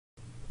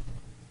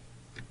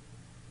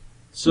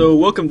So,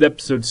 welcome to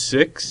episode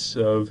 6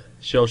 of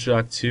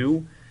Shellshock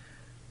 2.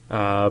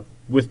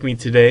 With me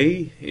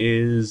today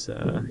is,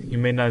 you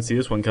may not see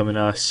this one coming,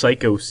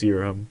 Psycho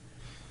Serum.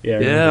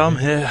 Yeah, I'm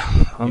here.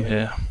 I'm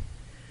here.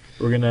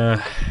 We're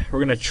gonna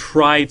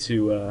try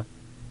to,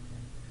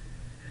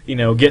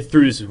 get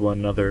through this with one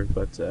another,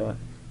 but, no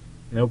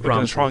We're problem.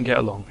 going to try and get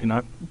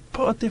along,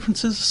 Put our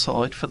differences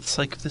aside for the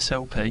sake of this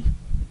LP.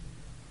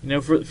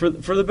 For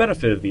the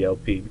benefit of the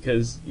LP,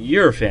 because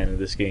you're a fan of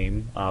this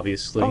game,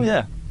 obviously. Oh,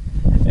 yeah.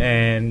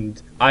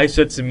 And I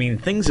said some mean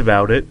things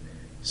about it,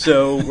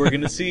 so we're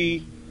gonna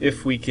see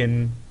if we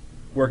can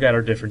work out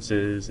our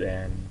differences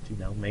and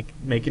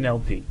make an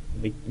LP,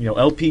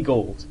 LP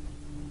gold.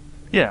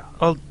 Yeah,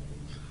 I'll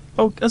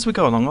as we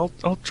go along,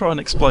 I'll try and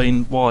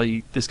explain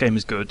why this game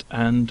is good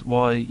and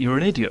why you're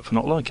an idiot for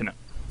not liking it.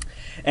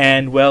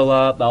 And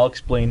I'll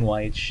explain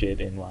why it's shit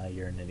and why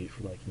you're an idiot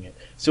for liking it.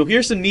 So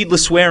here's some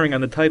needless swearing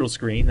on the title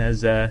screen,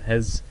 as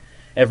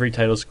every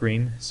title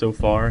screen so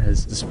far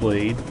has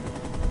displayed,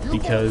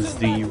 because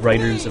the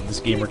writers of this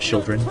game are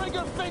children.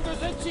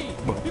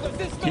 Well,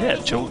 yeah,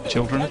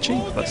 children are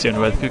cheap. That's the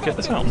only way they could get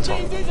this out on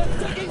time.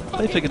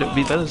 They figured it would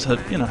be better to,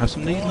 have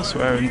some needless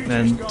swearing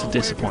than to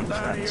disappoint the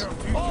fans.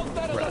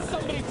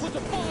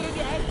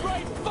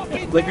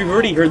 Like, we've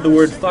already heard the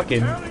word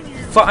fucking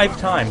 5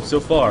 times so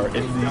far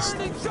in these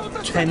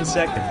 10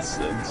 seconds.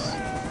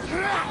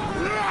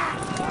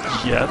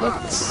 Yeah,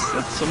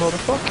 that's a lot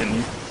of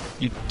fucking.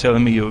 You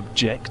telling me you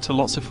object to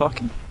lots of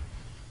fucking?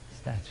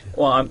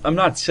 Well, I'm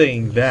not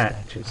saying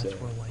that,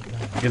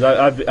 because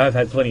I've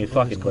had plenty of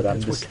fucking, but I'm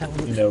just,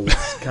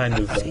 it's kind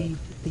of,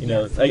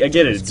 I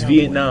get it, it's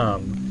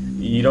Vietnam.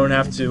 You don't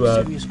have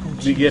to,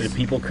 you get it,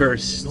 people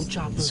cursed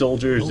the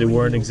soldiers, they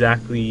weren't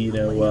exactly,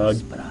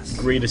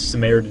 greatest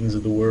Samaritans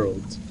of the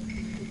world.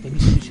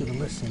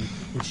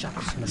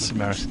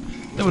 Samaritans.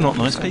 They were not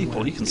nice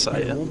people, you can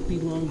say it.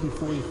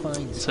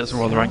 So it's a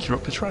rather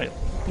accurate portrayal.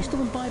 You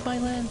still in Bye-Bye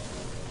Land?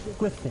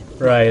 Griffin.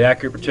 Right,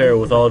 accurate portrayal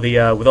with all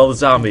the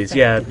zombies.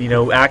 Yeah,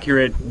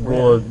 accurate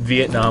role of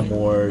Vietnam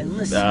War,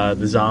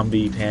 the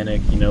zombie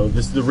panic.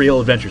 This is the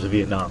real adventures of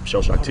Vietnam.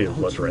 Shellshock 2,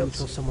 Blood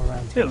Trails.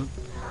 Yeah,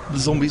 the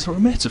zombies are a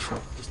metaphor.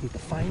 Just need to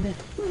find it.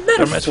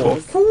 Metaphor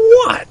for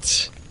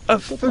what?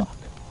 For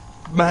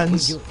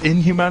man's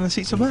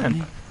inhumanity to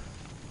man.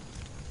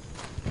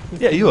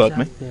 Yeah, you heard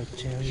me.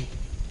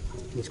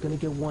 He's gonna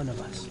get one of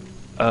us.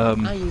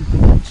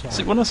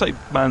 See, when I say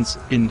man's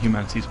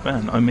inhumanity to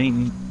man, I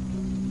mean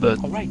all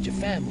right, your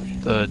family.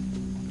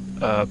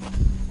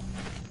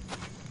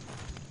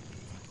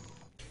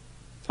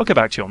 I'll get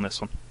back to you on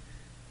this one.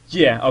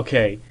 Yeah,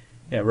 okay.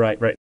 Yeah, right.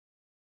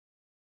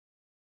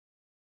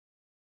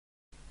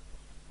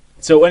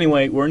 So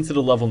anyway, we're into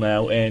the level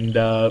now, and,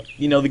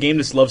 the game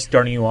just loves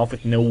starting you off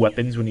with no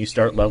weapons when you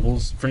start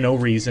levels, for no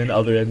reason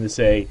other than to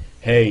say,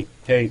 hey,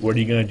 what are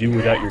you gonna do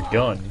without your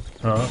gun?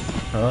 Huh?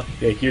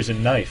 Hey, here's a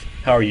knife.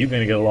 How are you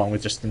gonna get along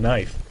with just a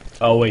knife?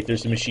 Oh wait,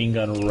 there's a machine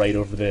gun right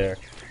over there.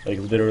 Like,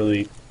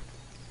 literally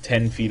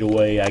 10 feet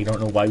away. I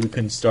don't know why we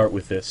couldn't start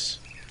with this.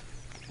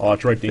 Oh,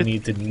 that's right, they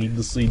need to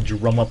needlessly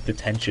drum up the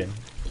tension.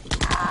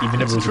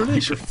 Even if it was only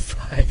for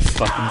 5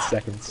 fucking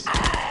seconds.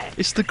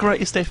 It's the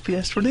greatest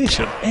FPS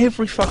tradition.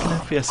 Every fucking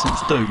FPS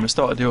since Doom has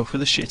started you off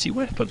with a shitty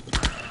weapon.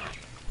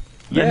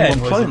 Yeah,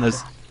 anyone playing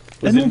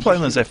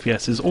those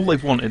FPSs, all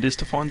they've wanted is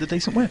to find a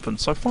decent weapon.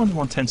 So finding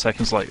one 10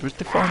 seconds later is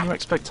defying your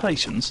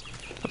expectations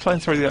of playing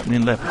through the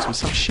opening levels with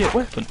some shit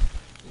weapon.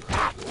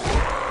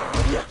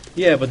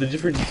 Yeah, but the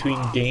difference between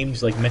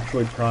games like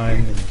Metroid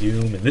Prime and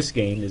Doom and this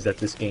game is that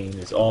this game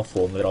is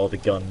awful and that all the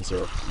guns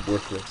are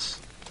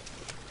worthless.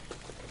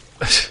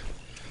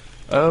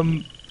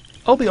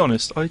 I'll be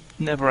honest, I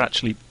never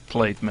actually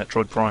played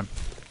Metroid Prime.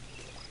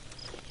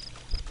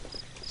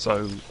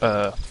 So,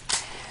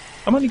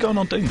 I'm only going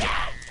on Doom.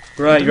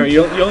 Right.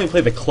 You only play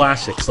the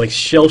classics, like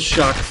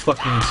Shellshock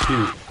fucking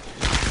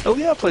 2. Oh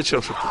yeah, I played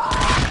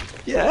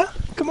Shellshock. Yeah,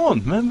 come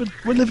on, man,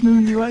 we're living in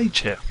a new age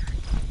here.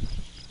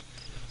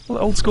 All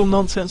that old school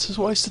nonsense is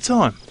a waste of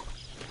time.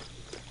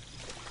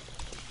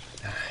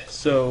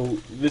 So,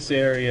 this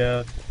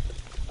area,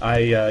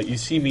 you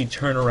see me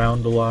turn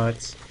around a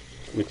lot,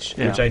 which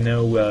I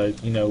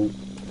know,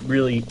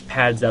 really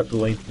pads out the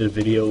length of the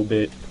video a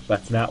bit.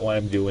 That's not why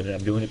I'm doing it.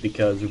 I'm doing it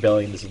because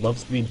Rebellion just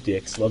loves to be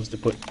dicks, loves to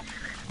put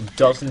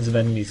dozens of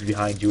enemies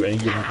behind you at any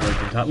given point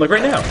in time. Like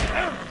right now.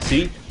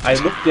 See? I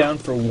look down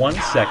for 1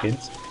 second,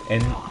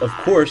 and of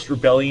course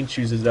Rebellion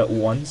chooses that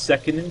 1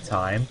 second in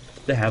time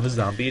to have a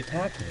zombie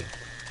attack me.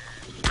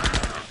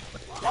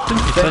 I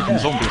think you're taking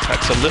zombie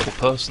attacks a little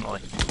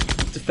personally.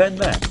 Defend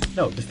that.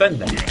 No, defend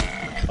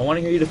that. I want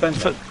to hear you defend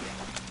that.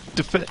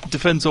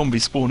 Defend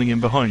zombies spawning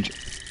in behind you.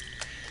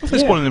 If they're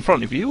spawning in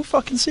front of you, you'll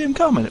fucking see them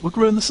coming. It would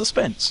ruin the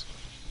suspense.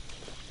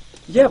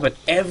 Yeah, but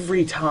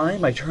every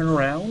time I turn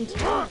around,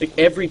 like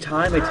every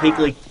time I take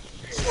like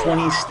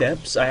 20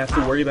 steps, I have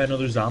to worry about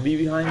another zombie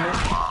behind me.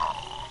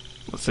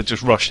 If they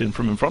just rush in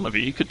from in front of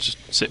you, you could just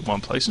sit in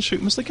one place and shoot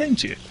them as they came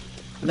to you.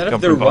 Not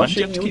if they're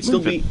rushing, it would still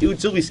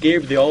be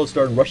scary if they all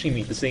started rushing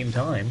me at the same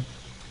time.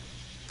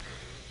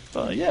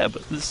 Yeah,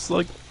 but it's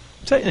like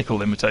technical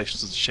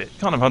limitations and shit.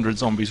 Can't have 100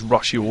 zombies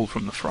rush you all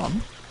from the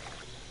front.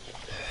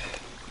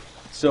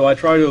 So I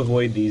try to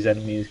avoid these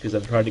enemies because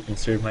I'm trying to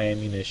conserve my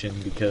ammunition,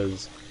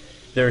 because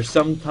there are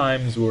some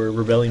times where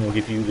Rebellion will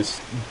give you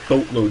this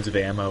boatloads of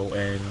ammo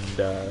and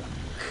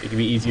it can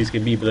be easy as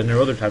can be, but then there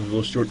are other times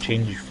they'll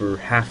shortchange you for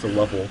half the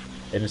level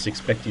and just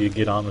expect you to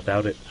get on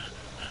without it.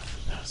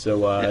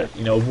 So,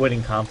 you know,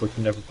 avoiding conflict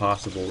whenever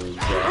possible is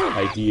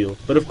ideal.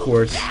 But of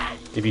course,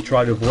 if you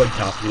try to avoid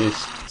conflict, you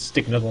just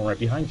stick another one right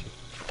behind you,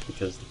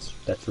 because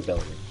that's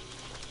Rebellion.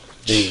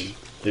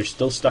 They're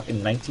still stuck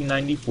in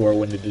 1994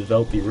 when they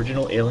developed the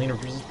original Alien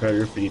vs.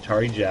 Predator for the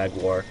Atari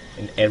Jaguar,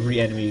 and every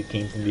enemy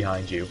came from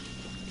behind you.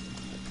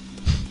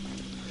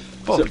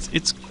 Bob, so,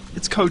 it's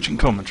cogent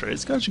commentary.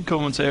 It's cogent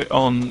commentary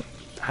on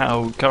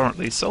how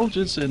currently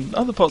soldiers in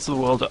other parts of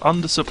the world are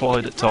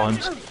undersupplied at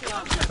times,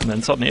 and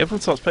then suddenly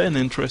everyone starts paying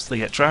interest, they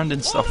get drowned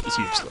in stuff that's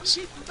useless.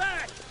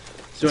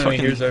 So anyway,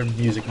 here's our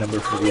music number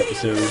for the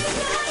episode.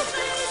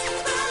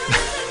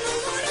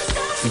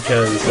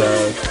 Because,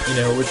 you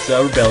know, it's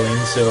Rebellion,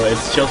 so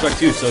it's Shellshock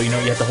 2, so, you know,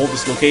 you have to hold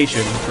this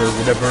location for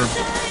whatever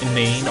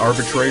inane,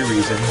 arbitrary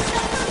reason.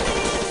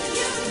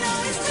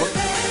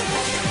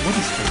 What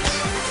is this?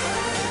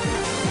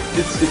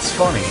 It's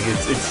funny.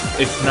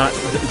 It's not,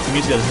 the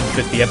music doesn't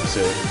fit the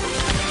episode.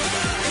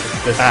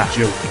 That's a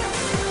joke.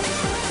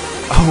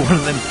 Oh, one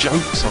of them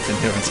jokes I've been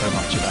hearing so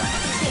much about.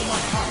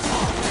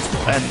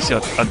 And you see,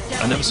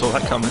 I never saw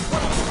that coming.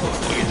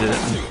 Well, you did it.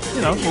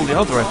 You know, all the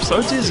other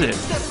episodes, is it?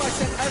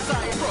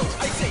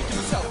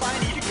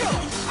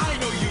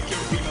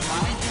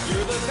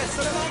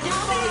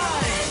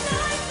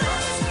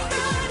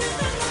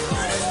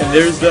 And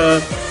there's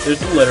the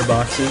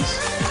letterboxes.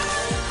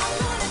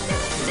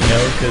 You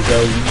know, because we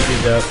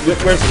needed.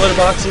 Where's the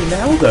letterboxes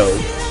now, though?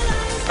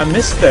 I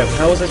missed them.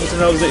 How was I supposed to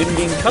know it was an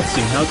in-game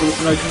cutscene? How was I supposed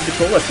to know I couldn't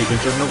control that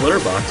sequence? There are no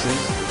letterboxes.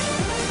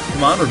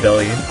 Come on,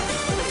 Rebellion.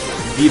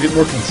 Be a bit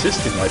more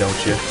consistent, why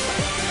don't you?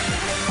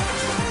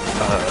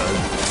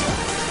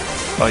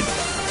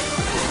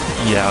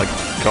 Yeah, I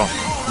can't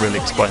really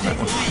explain that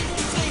one.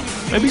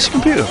 Maybe it's your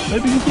computer.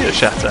 Maybe your computer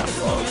shut down.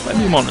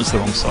 Maybe your monitor's the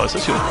wrong size.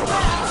 That's your problem.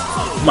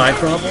 My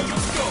problem?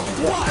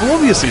 Well,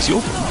 obviously it's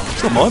your problem.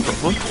 It's not my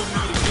problem.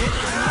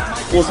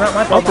 Well, it's not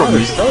my problem.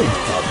 It's Rebellion's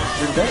problem.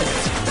 It's Rebellion.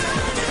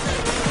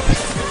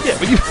 Yeah,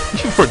 but you've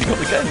already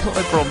got the game. It's not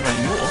my problem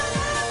anymore.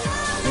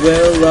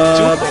 Well,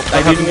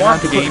 I didn't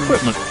want the game.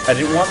 Equipment. I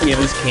didn't want the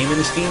game. This came in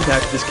a Steam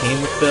pack. This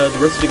came with the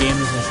rest of the games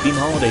in Steam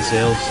holiday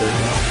sales. So,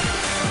 you know.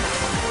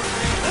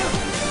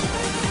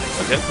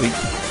 Okay,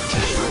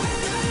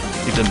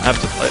 you didn't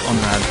have to play it on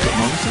an adequate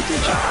monitor,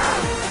 did you?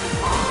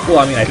 Well,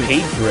 I mean, I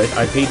paid for it.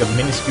 I paid a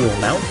minuscule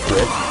amount for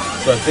it,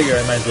 so I figure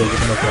I might as well give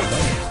them up that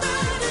money.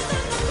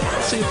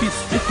 See, if you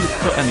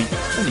put any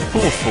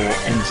forethought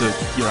into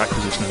your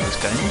acquisition of this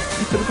game, you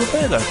could have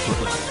prepared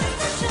adequately.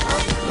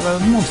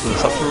 The monsters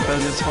up to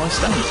Rebellion's high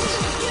standards.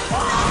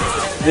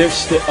 They're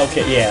still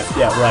okay. Yeah,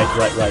 right.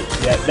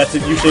 Yeah, that's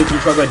it. You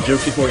talk about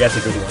jokes before. Yeah, that's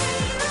a good one.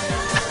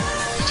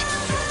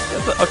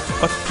 Yeah, but I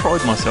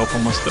pride myself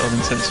on my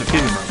sterling sense of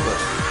humour, but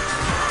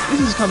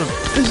this is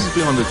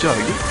beyond a joke.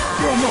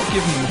 You're not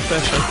giving them a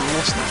fair shake of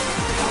loss now.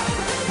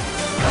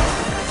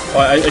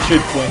 Oh, I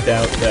should point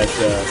out that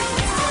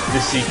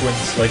this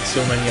sequence, like so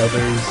many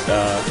others,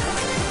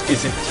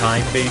 isn't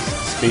time-based.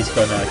 It's based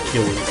on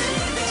kills.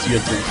 So you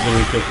have to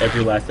literally kill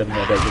every last enemy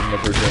that doesn't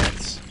never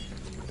advance.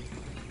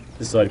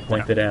 Just so I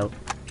point that out.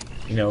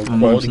 You know,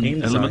 quality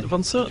game design. Element of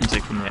uncertainty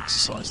from the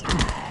exercise,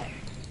 doesn't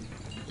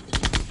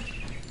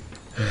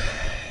it?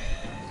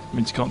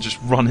 Means you can't just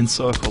run in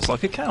circles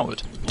like a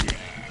coward.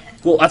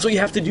 Well, that's what you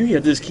have to do. You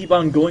have to just keep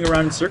on going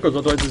around in circles,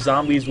 otherwise the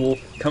zombies will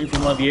come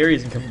from one of the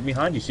areas and come from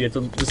behind you. So you have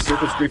to just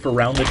circle strafe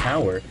around the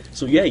tower.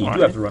 So yeah, you do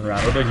have to run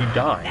around, otherwise you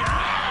die.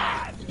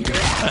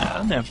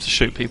 And they have to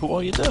shoot people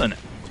while you're doing it.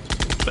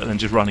 Better than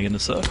just running in a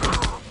circle.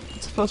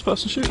 It's a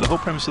first-person shooter. The whole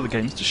premise of the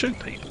game is to shoot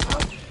people.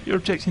 You're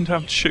objecting to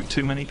having to shoot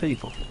too many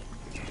people.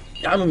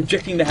 I'm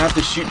objecting to have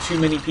to shoot too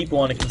many people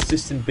on a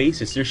consistent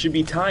basis. There should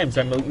be times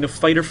I'm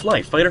fight or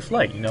flight.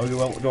 You know, do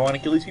I want to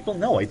kill these people?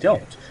 No, I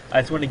don't. I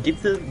just want to get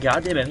to the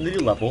goddamn end of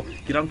the level,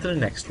 get on to the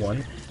next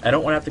one. I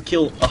don't want to have to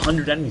kill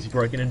 100 enemies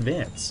before I can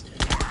advance.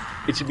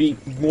 It should be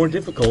more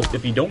difficult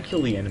if you don't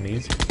kill the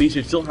enemies, but you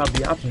should still have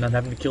the option of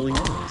not having to kill the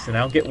enemies. And I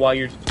don't get why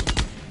you're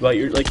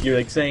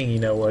saying, you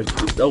know,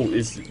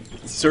 it's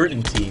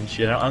certainty and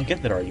shit. I don't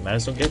get that argument. I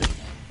just don't get it.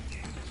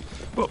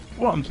 But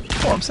what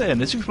I'm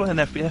saying is, if you're playing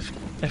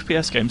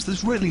FPS games,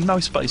 there's really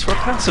no space for a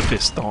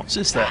pacifist stance,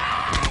 is there?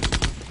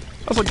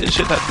 I was like getting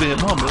shit out of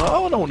Vietnam, like,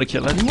 oh, I don't want to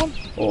kill anyone.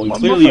 Well,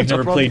 clearly you've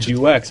never played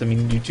UX. I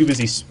mean, you're too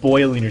busy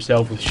spoiling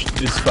yourself with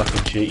this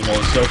fucking shit, you know,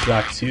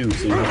 Shellshock 2,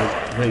 so you never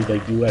played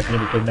like UX, you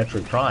never played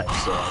Metroid Prime,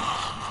 so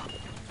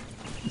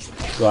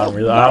I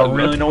don't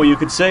really know what you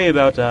could say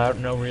about I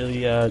don't know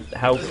really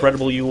how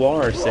credible you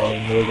are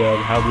saying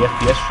how the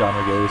FPS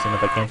genre goes, and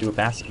if I can't do a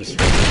pacifist.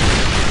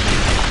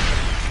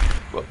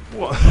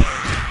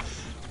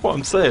 What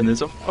I'm saying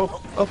is,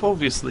 I've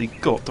obviously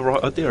got the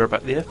right idea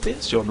about the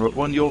FPS genre,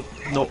 one you're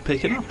not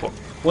picking up on.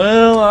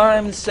 Well,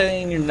 I'm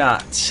saying you're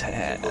not.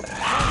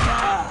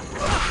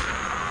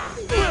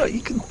 Well,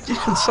 you can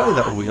say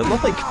that all you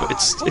like, but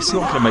it's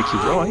not going to make you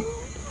right.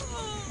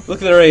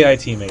 Look at their AI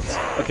teammates.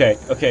 Okay.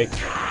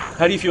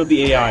 How do you feel with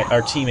the AI,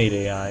 our teammate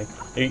AI?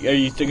 Are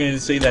you going to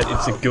say that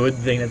it's a good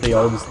thing that they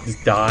all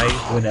just die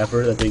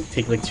whenever, that they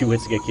take like 2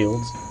 hits to get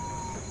killed?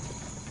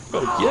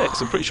 Well, yeah,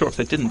 because I'm pretty sure if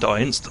they didn't die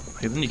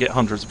instantly, then you get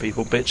hundreds of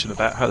people bitching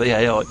about how the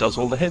AI does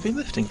all the heavy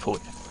lifting for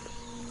you.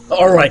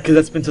 Alright, because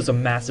that's been such a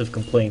massive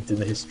complaint in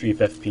the history of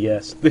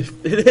FPS.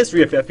 The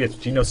history of FPS,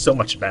 which you know so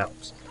much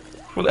about.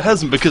 Well, it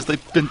hasn't, because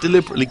they've been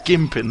deliberately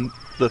gimping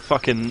the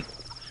fucking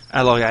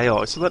ally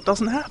AI, so that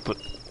doesn't happen.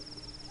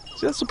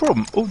 See, that's the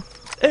problem.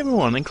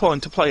 Everyone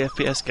inclined to play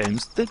FPS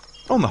games,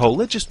 on the whole,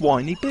 they're just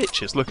whiny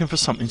bitches looking for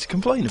something to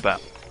complain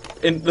about.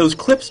 And those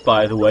clips,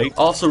 by the way,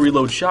 also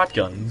reload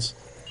shotguns.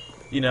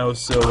 You know,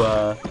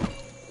 so,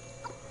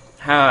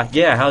 how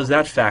does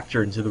that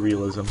factor into the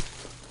realism?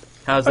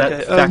 How does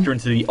that factor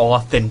into the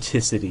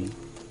authenticity,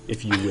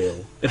 if you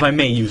will? If I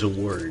may use a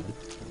word.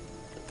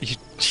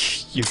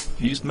 You've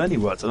used many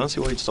words, I don't see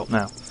why you'd stop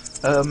now.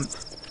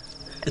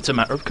 It's a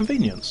matter of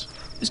convenience.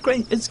 It's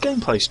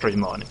gameplay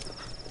streamlining.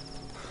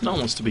 No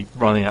one wants to be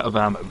running out of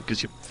ammo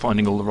because you're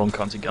finding all the wrong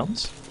kinds of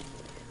guns.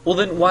 Well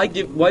then, why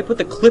put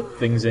the clip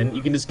things in?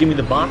 You can just give me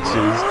the boxes,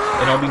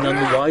 and I'll be none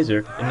the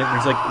wiser. And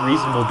there's like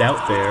reasonable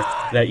doubt there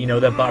that, you know,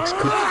 that box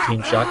could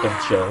contain shotgun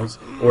shells,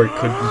 or it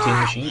could contain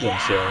machine gun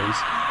shells.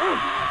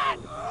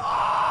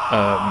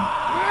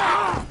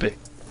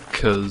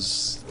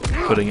 Because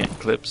putting it in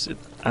clips, it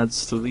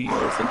adds to the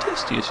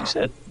authenticity, as you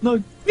said.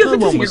 No, Yeah, no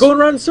one you're was, going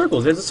around in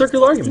circles. There's a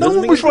circular argument. no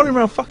one was running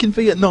around fucking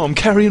Vietnam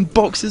carrying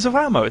boxes of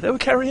ammo. They were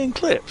carrying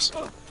clips.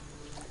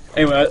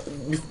 Anyway,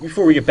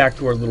 before we get back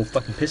to our little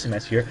fucking pissing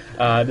mess here,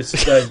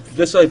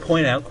 this I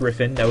point out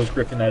Griffin. That was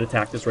Griffin that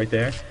attacked us right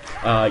there.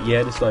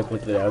 Just I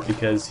pointed it out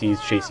because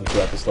he's chasing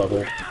throughout this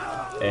level,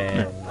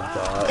 and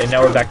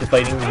now we're back to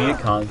fighting the Viet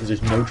Cong because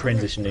there's no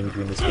transition in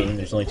between this game.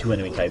 There's only 2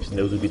 enemy types, and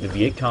those would be the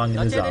Viet Cong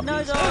and the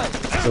zombies.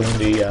 So when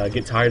they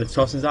get tired of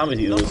tossing zombies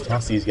at you, they'll just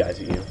toss these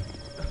guys at you.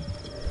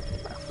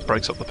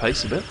 Breaks up the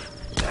pace a bit.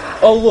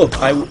 Oh look,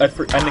 I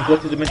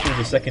neglected to mention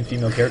there's a second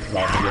female character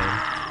model in the game.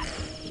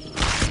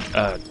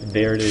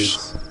 There it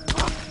is.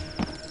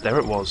 There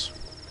it was.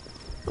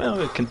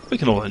 Well, we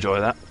can all enjoy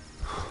that.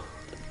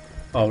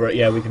 Oh right,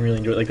 yeah, we can really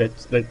enjoy it.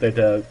 Like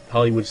that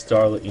Hollywood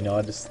starlet. You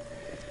know,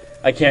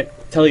 I can't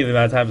tell you the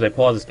amount of times I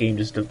pause this game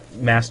just to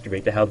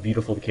masturbate to how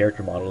beautiful the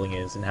character modeling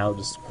is and how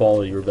just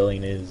quality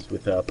Rebellion is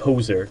with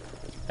Poser.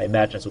 I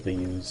imagine that's what they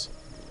use.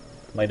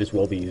 Might as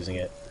well be using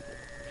it.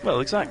 Well,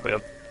 exactly.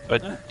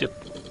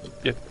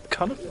 You're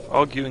kind of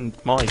arguing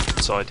my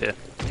side here.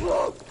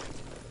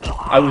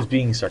 I was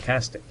being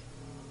sarcastic.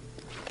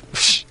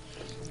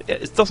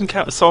 It doesn't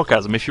count as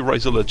sarcasm if you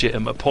raise a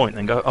legitimate point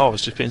and go, "Oh, I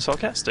was just being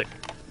sarcastic."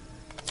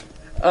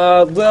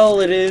 Well,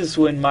 it is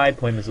when my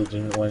point is a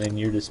legitimate one and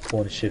you're just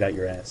pulling shit out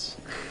your ass.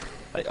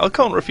 I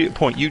can't refute a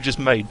point you just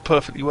made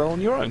perfectly well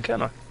on your own,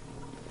 can I?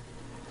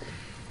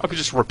 I could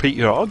just repeat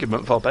your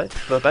argument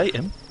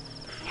verbatim.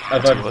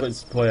 I'd like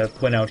to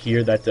point out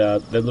here that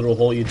that little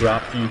hole you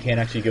dropped, you can't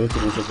actually go to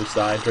those other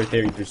sides right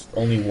there. There's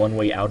only one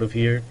way out of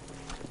here,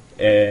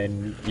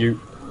 and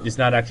it's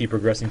not actually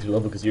progressing through the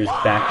level because you're just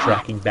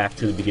backtracking back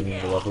to the beginning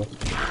of the level.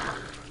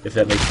 If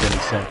that makes any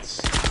sense.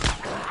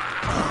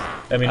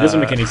 I mean, it doesn't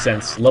make any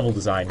sense level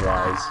design-wise.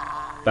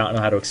 I don't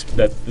know how to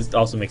this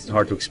also makes it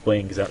hard to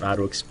explain because I don't know how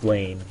to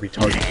explain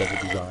retarded level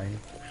design.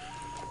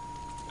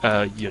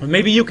 Well,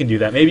 maybe you can do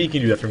that. Maybe you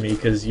can do that for me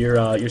because you're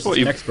such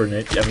an expert in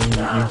it. I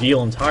mean, you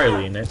deal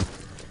entirely in it.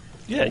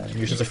 Yeah,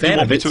 you're just a fan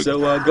of it. So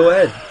go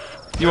ahead.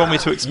 You want me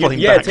to explain?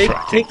 Yeah,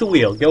 take the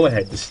wheel. Go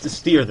ahead. Just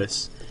steer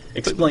this.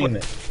 Explain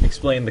it.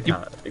 Explain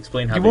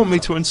how. You want me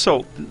to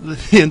insult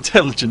the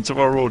intelligence of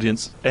our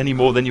audience any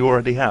more than you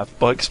already have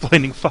by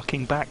explaining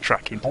fucking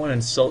backtracking? I want to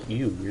insult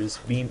you. You're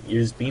just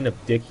being a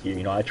dick here.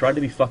 You know, I tried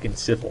to be fucking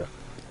civil.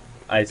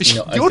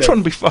 You're trying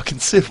to be fucking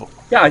civil.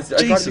 Yeah, I tried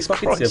to be Jesus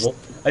fucking Christ. civil.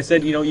 I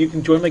said, you know, you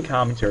can join my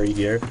commentary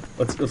here.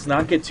 Let's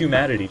not get too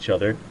mad at each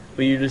other.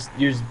 But you're just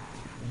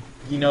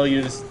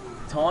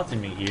taunting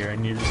me here,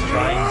 and you're just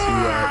trying to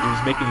you're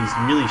just making these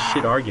really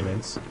shit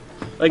arguments.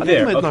 Like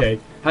there, okay.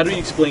 How do you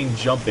explain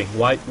jumping?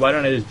 Why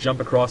don't I just jump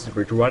across the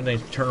bridge? Or why don't I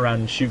turn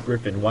around and shoot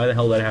Griffin? Why the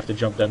hell did I have to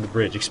jump down the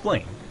bridge?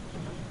 Explain.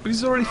 Because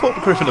he's already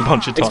fought Griffin a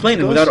bunch of times. Explain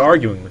it without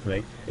arguing with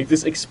me.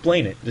 Just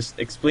explain it. Just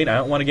explain it. I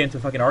don't want to get into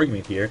a fucking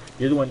argument here.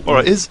 You're the one...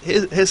 Alright,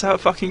 here's how it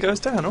fucking goes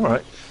down,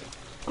 alright.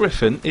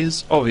 Griffin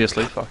is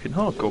obviously fucking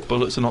hardcore.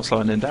 Bullets are not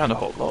slowing him down a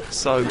whole lot,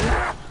 so...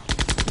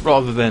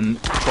 rather than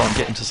try and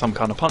get into some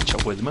kind of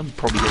punch-up with him and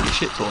probably get your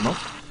shit torn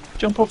off,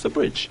 jump off the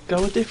bridge.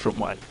 Go a different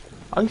way.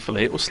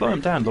 Hopefully it will slow him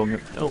down long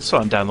enough.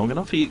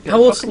 How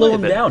will it slow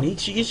him down? He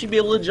should be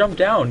able to jump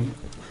down.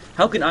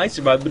 How can I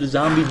survive but a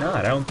zombie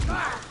not?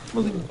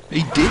 Well,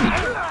 he didn't.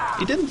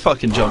 He didn't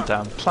fucking jump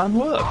down. The plan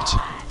worked.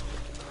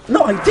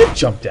 No, I did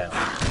jump down.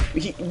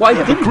 Why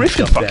didn't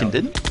Griffin you jump fucking down?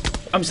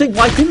 didn't. I'm saying,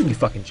 why didn't you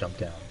fucking jump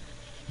down?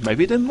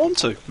 Maybe he didn't want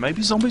to.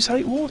 Maybe zombies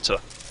hate water.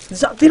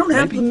 They don't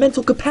have the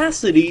mental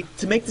capacity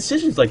to make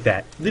decisions like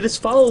that. They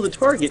just follow the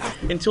target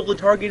until the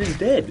target is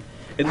dead,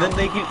 and then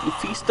they can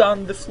feast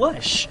on the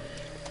flesh.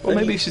 Well,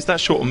 maybe she's that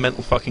short of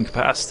mental fucking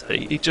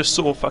capacity. He just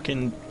saw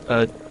fucking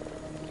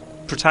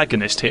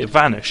protagonist here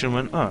vanish and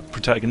went, oh,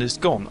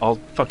 protagonist gone. I'll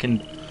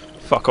fucking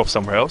fuck off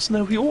somewhere else, and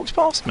then he walks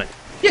past me.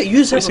 Yeah, you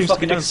just have a seems to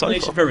fucking be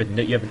explanation so for everything.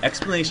 You have an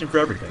explanation for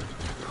everything.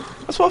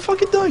 That's what I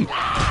fucking do.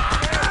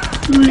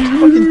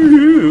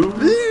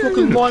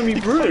 Fucking limey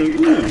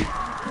bread.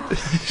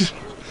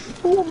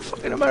 Oh, I'm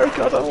fucking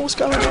America. I don't know what's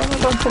going on. I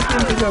don't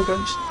fucking video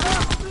games.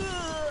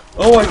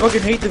 Oh, I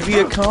fucking hate the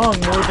Viet Cong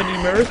more than the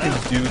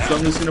Americans do, so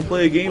I'm just gonna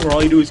play a game where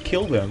all you do is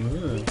kill them.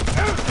 Ugh.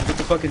 I'm just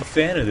a fucking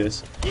fan of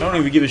this. I don't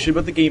even give a shit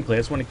about the gameplay. I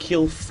just want to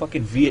kill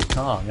fucking Viet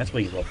Cong. That's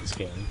why you love this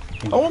game.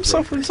 Oh, I'm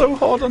suffering so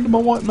hard under my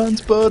white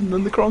man's burden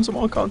and the crimes of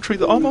my country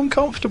that I'm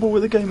uncomfortable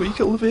with a game where you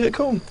kill the Viet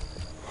Cong.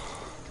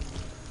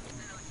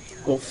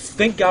 Well,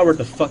 thank God we're at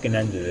the fucking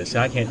end of this.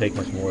 I can't take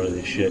much more of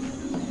this shit.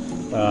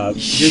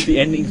 Here's the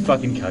ending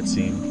fucking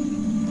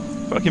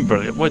cutscene. Fucking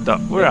brilliant. We're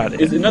done. We're out of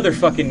It's here. another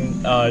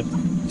fucking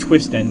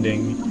twist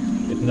ending.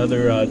 It's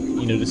another,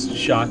 just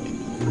shock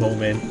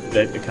moment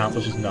that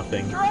accomplishes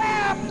nothing.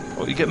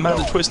 What, you get mad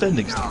at twist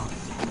endings now?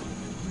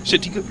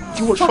 Shit, do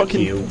you watch Fuck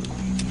fucking... you.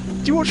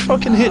 Do you watch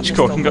fucking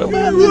Hitchcock and go,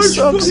 man, this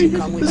sucks.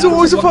 There's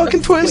always a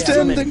fucking twist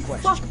ending.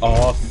 Fuck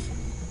off.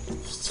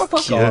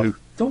 Fuck you. off.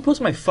 Don't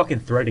post my fucking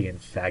thread again,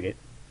 faggot.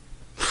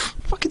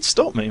 Fucking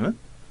stop me, man.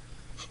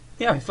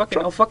 Yeah,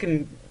 I'll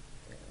fucking...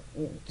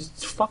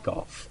 Just fuck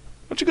off.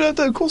 What you gonna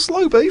do? Call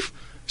slow beef?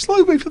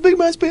 Slow beef, the big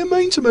man's being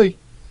mean to me.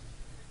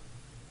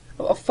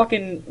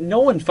 No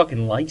one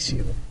fucking likes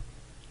you.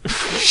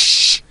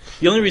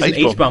 The only reason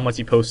H-bomb. H-bomb lets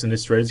you post in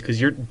this thread is because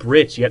you're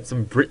Brit. You got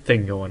some Brit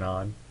thing going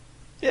on.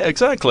 Yeah,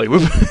 exactly. We're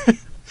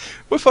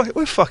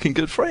fucking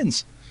good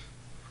friends.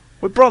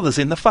 We're brothers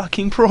in the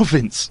fucking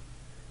province.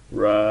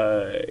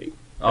 Right.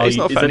 Oh, It's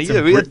not is funny, that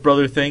some you- Brit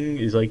brother thing?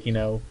 Is like,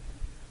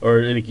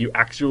 or like you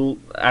actual...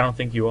 I don't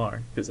think you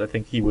are, because I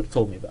think he would have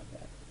told me about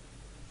that.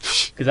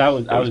 Because I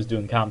was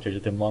doing commentaries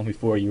with him long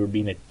before you were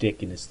being a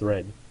dick in his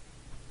thread.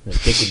 A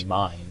dick in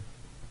mine.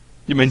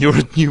 You mean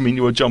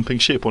you were jumping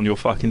ship on your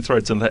fucking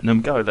threads and letting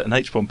them go, letting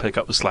H-bomb pick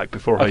up the slack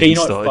before Okay, Hayden you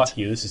know what? started? Fuck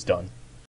you. This is done.